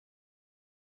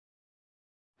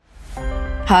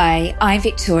Hi, I'm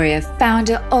Victoria,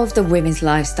 founder of the Women's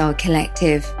Lifestyle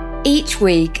Collective. Each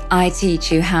week, I teach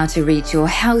you how to reach your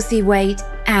healthy weight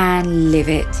and live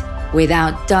it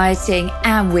without dieting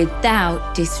and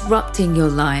without disrupting your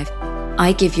life.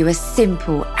 I give you a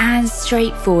simple and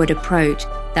straightforward approach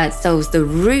that solves the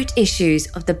root issues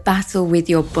of the battle with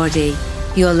your body.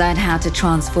 You'll learn how to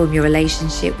transform your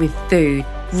relationship with food,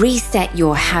 reset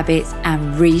your habits,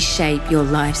 and reshape your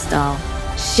lifestyle.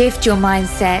 Shift your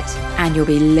mindset and you'll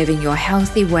be living your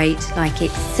healthy weight like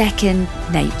it's second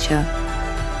nature.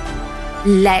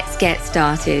 Let's get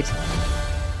started.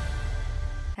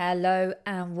 Hello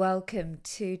and welcome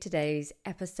to today's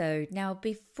episode. Now,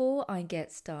 before I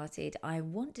get started, I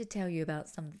want to tell you about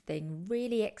something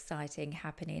really exciting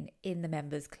happening in the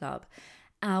Members Club,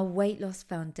 our weight loss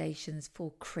foundations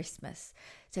for Christmas,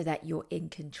 so that you're in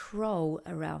control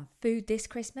around food this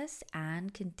Christmas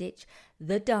and can ditch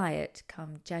the diet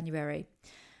come January.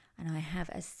 And I have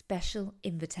a special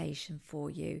invitation for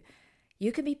you.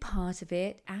 You can be part of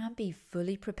it and be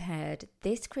fully prepared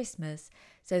this Christmas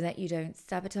so that you don't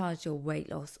sabotage your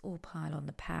weight loss or pile on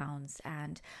the pounds.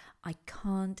 And I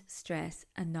can't stress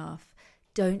enough,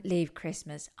 don't leave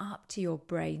Christmas up to your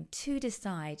brain to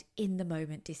decide in the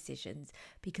moment decisions,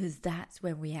 because that's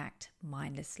when we act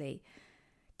mindlessly.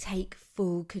 Take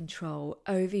full control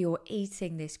over your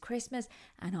eating this Christmas,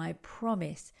 and I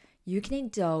promise you can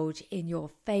indulge in your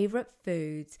favorite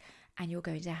foods and you're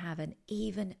going to have an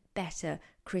even better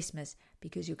Christmas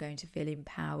because you're going to feel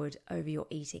empowered over your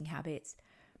eating habits.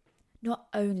 Not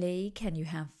only can you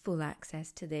have full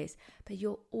access to this, but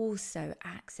you'll also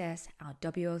access our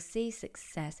WLC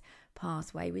Success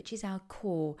Pathway, which is our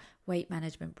core weight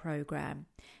management program.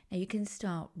 Now you can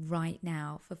start right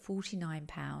now for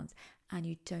 £49 and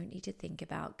you don't need to think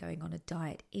about going on a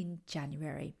diet in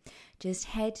January. Just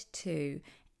head to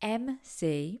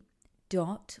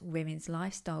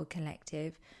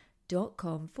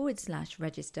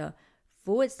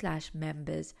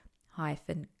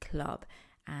mc.womenslifestylecollective.com/register/members-club.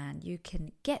 And you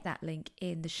can get that link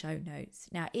in the show notes.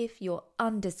 Now, if you're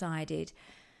undecided,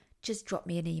 just drop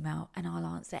me an email and I'll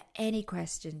answer any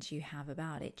questions you have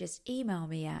about it. Just email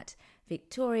me at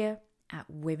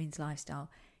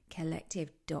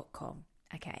victoria@womenslifestylecollective.com.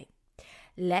 Okay,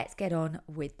 let's get on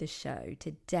with the show.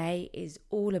 Today is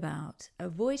all about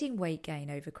avoiding weight gain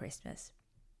over Christmas.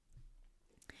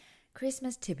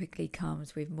 Christmas typically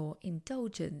comes with more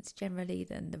indulgence generally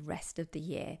than the rest of the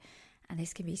year. And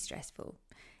this can be stressful.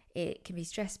 It can be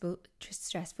stressful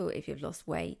if you've lost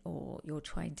weight or you're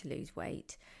trying to lose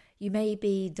weight. You may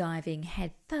be diving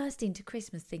head first into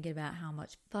Christmas thinking about how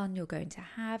much fun you're going to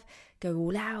have, go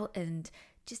all out and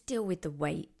just deal with the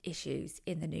weight issues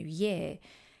in the new year.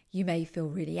 You may feel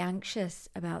really anxious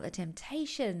about the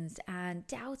temptations and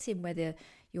doubting whether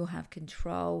you'll have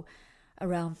control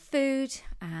around food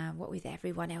and what with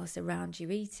everyone else around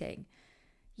you eating.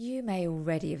 You may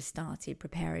already have started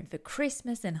preparing for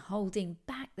Christmas and holding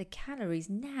back the calories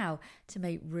now to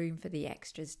make room for the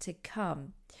extras to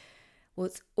come.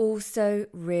 What's also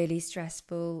really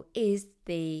stressful is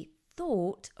the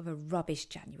thought of a rubbish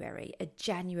January, a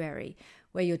January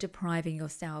where you're depriving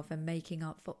yourself and making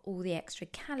up for all the extra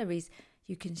calories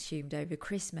you consumed over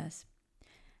Christmas.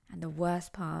 And the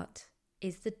worst part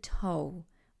is the toll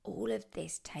all of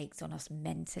this takes on us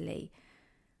mentally.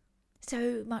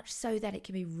 So much so that it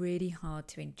can be really hard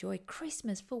to enjoy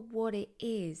Christmas for what it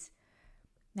is.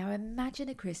 Now imagine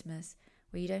a Christmas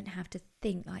where you don't have to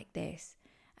think like this.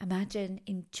 Imagine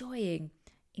enjoying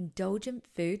indulgent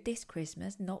food this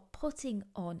Christmas, not putting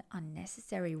on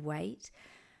unnecessary weight,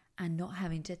 and not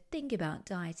having to think about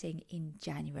dieting in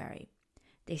January.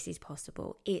 This is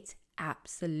possible. It's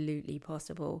absolutely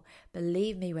possible.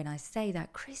 Believe me when I say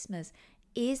that Christmas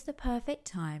is the perfect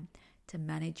time to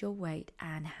manage your weight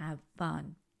and have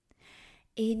fun.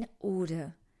 In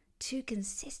order to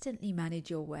consistently manage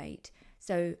your weight,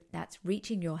 so that's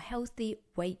reaching your healthy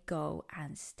weight goal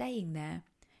and staying there,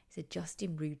 is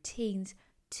adjusting routines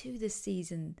to the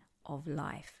season of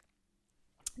life.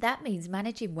 That means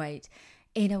managing weight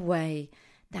in a way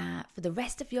that for the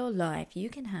rest of your life you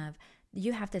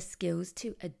have the skills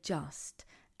to adjust,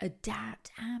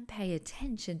 adapt and pay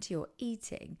attention to your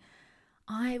eating.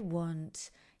 I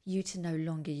want you to no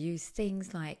longer use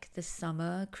things like the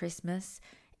summer, Christmas,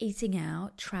 eating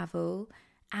out, travel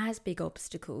as big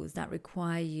obstacles that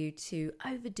require you to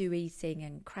overdo eating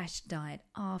and crash diet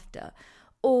after,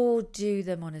 or do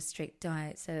them on a strict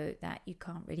diet so that you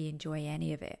can't really enjoy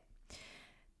any of it.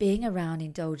 Being around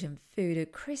indulgent food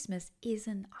at Christmas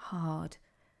isn't hard.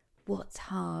 What's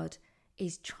hard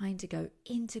is trying to go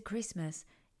into Christmas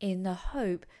in the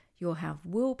hope you'll have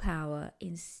willpower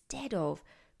instead of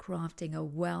crafting a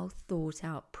well thought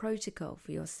out protocol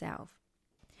for yourself.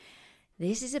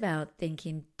 This is about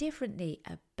thinking differently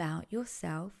about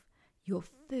yourself, your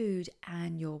food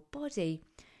and your body,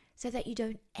 so that you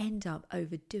don't end up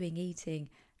overdoing eating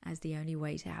as the only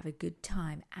way to have a good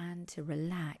time and to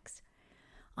relax.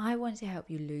 I want to help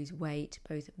you lose weight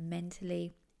both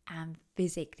mentally and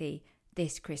physically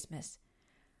this Christmas.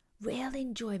 Real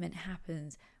enjoyment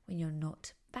happens when you're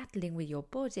not battling with your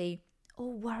body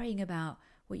or worrying about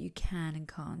what you can and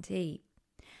can't eat.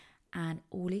 And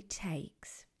all it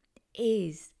takes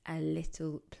is a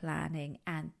little planning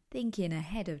and thinking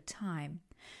ahead of time.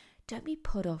 Don't be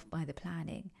put off by the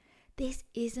planning. This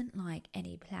isn't like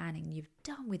any planning you've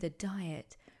done with a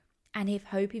diet. And if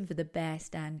hoping for the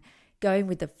best and going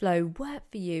with the flow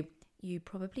worked for you, you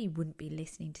probably wouldn't be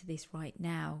listening to this right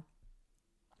now.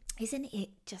 Isn't it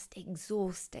just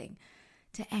exhausting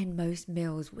to end most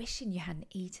meals wishing you hadn't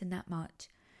eaten that much?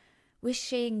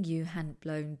 Wishing you hadn't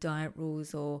blown diet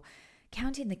rules or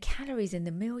counting the calories in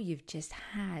the meal you've just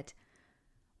had.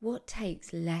 What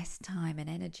takes less time and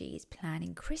energy is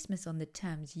planning Christmas on the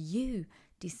terms you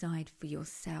decide for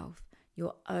yourself,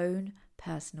 your own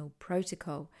personal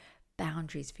protocol,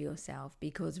 boundaries for yourself,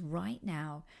 because right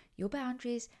now your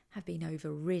boundaries have been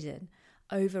overridden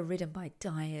by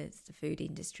diets, the food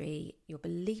industry, your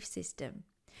belief system.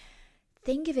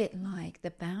 Think of it like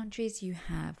the boundaries you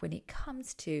have when it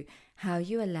comes to how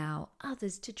you allow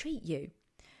others to treat you.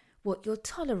 What you'll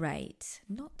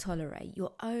not tolerate,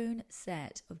 your own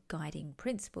set of guiding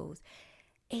principles.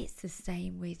 It's the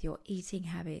same with your eating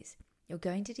habits. You're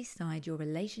going to decide your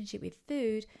relationship with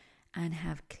food and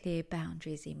have clear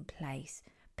boundaries in place.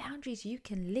 Boundaries you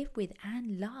can live with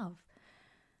and love.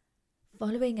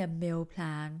 Following a meal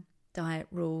plan, diet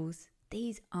rules,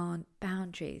 these aren't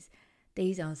boundaries.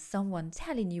 These are someone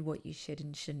telling you what you should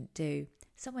and shouldn't do.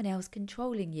 Someone else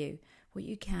controlling you, what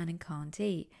you can and can't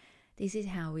eat. This is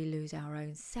how we lose our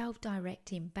own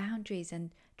self-directing boundaries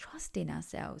and trust in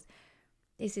ourselves.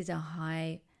 This is a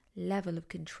high level of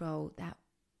control that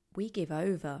we give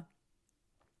over.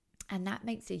 And that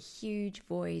makes a huge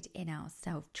void in our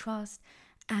self-trust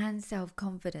and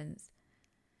self-confidence.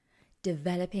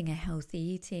 Developing a healthy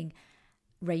eating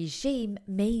regime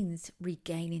means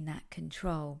regaining that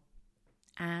control.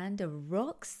 And a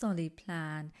rock-solid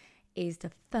plan is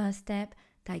the first step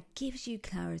that gives you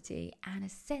clarity and a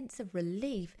sense of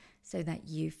relief so that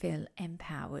you feel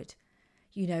empowered.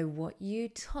 You know what you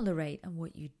tolerate and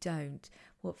what you don't,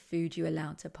 what food you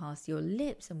allow to pass your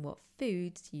lips and what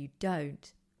foods you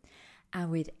don't.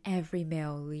 And with every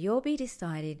meal, you'll be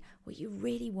deciding what you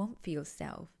really want for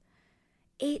yourself.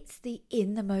 It's the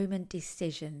in-the-moment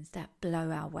decisions that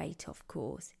blow our weight, of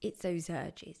course. It's those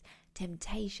urges,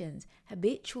 temptations,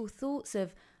 habitual thoughts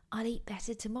of, I'll eat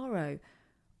better tomorrow.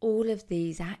 All of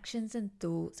these actions and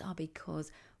thoughts are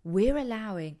because we're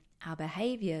allowing our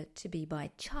behavior to be by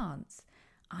chance,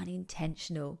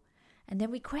 unintentional. And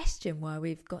then we question why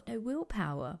we've got no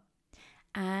willpower.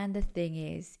 And the thing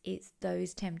is, it's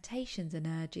those temptations and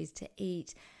urges to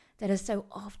eat that are so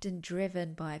often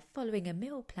driven by following a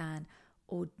meal plan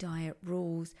or diet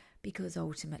rules, because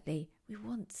ultimately we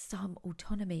want some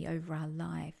autonomy over our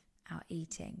life, our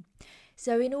eating.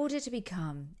 So in order to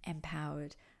become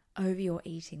empowered over your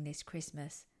eating this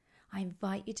Christmas, I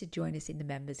invite you to join us in the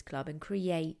Members Club and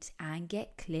create and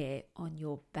get clear on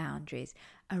your boundaries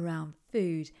around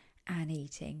food and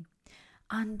eating.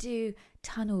 Undo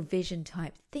tunnel vision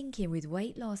type thinking with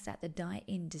weight loss that the diet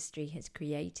industry has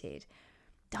created.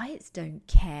 Diets don't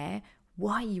care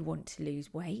why you want to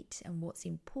lose weight and what's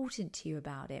important to you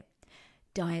about it.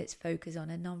 Diets focus on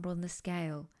a number on the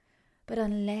scale. But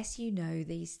unless you know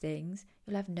these things,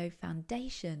 you'll have no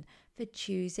foundation for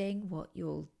choosing what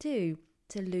you'll do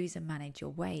to lose and manage your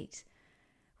weight.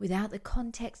 Without the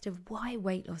context of why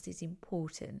weight loss is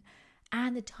important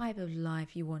and the type of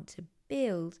life you want to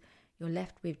build, you're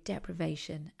left with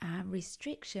deprivation and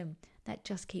restriction that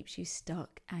just keeps you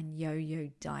stuck and yo-yo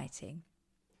dieting.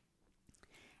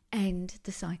 End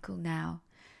the cycle now.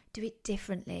 Do it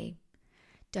differently.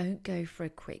 Don't go for a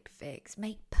quick fix.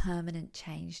 Make permanent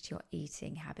change to your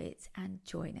eating habits and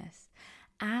join us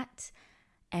at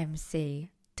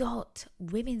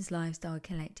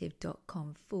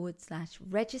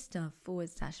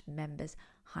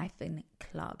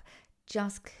mc.womenslifestylecollective.com/register/members-club.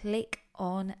 Just click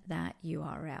on that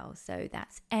URL. So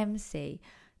that's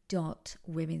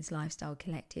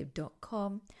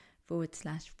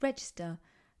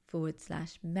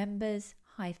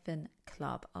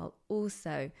mc.womenslifestylecollective.com/register/members-club. I'll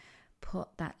also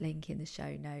put that link in the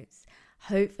show notes.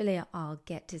 Hopefully I'll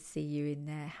get to see you in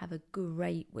there. Have a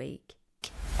great week.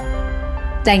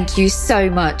 Thank you so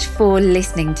much for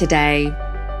listening today.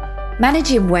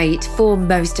 Managing weight for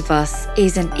most of us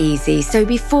isn't easy, so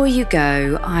before you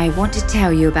go, I want to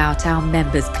tell you about our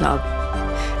Members Club,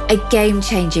 a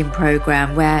game-changing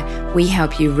program where we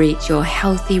help you reach your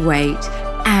healthy weight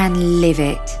and live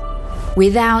it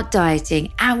without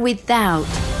dieting and without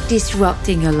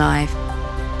disrupting your life.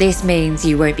 This means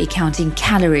you won't be counting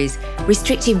calories,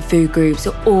 restricting food groups,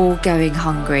 or going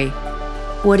hungry.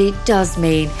 What it does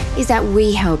mean is that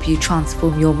we help you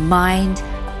transform your mind,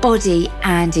 body,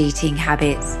 and eating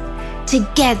habits.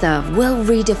 Together, we'll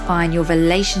redefine your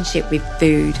relationship with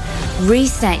food,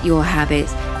 reset your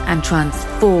habits, and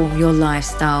transform your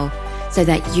lifestyle so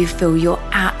that you feel your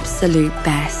absolute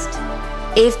best.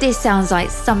 If this sounds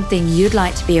like something you'd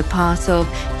like to be a part of,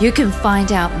 you can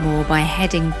find out more by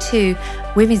heading to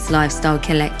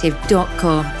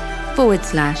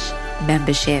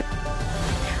womenslifestylecollective.com/membership.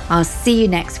 I'll see you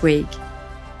next week.